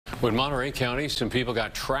In Monterey County, some people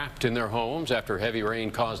got trapped in their homes after heavy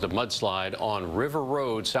rain caused a mudslide on River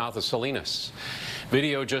Road south of Salinas.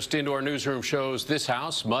 Video just into our newsroom shows this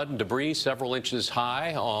house, mud and debris several inches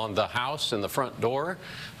high on the house and the front door.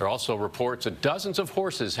 There are also reports that dozens of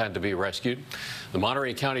horses had to be rescued. The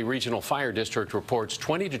Monterey County Regional Fire District reports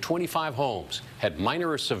 20 to 25 homes had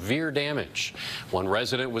minor or severe damage. One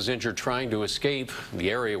resident was injured trying to escape.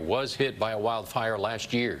 The area was hit by a wildfire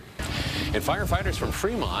last year. And firefighters from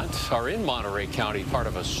Fremont are in Monterey County, part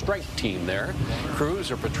of a strike team there. Crews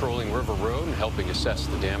are patrolling River Road and helping assess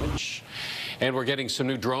the damage. And we're getting some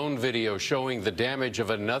new drone video showing the damage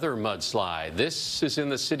of another mudslide. This is in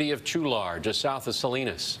the city of Chular, just south of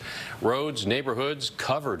Salinas. Roads, neighborhoods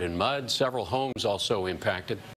covered in mud, several homes also impacted.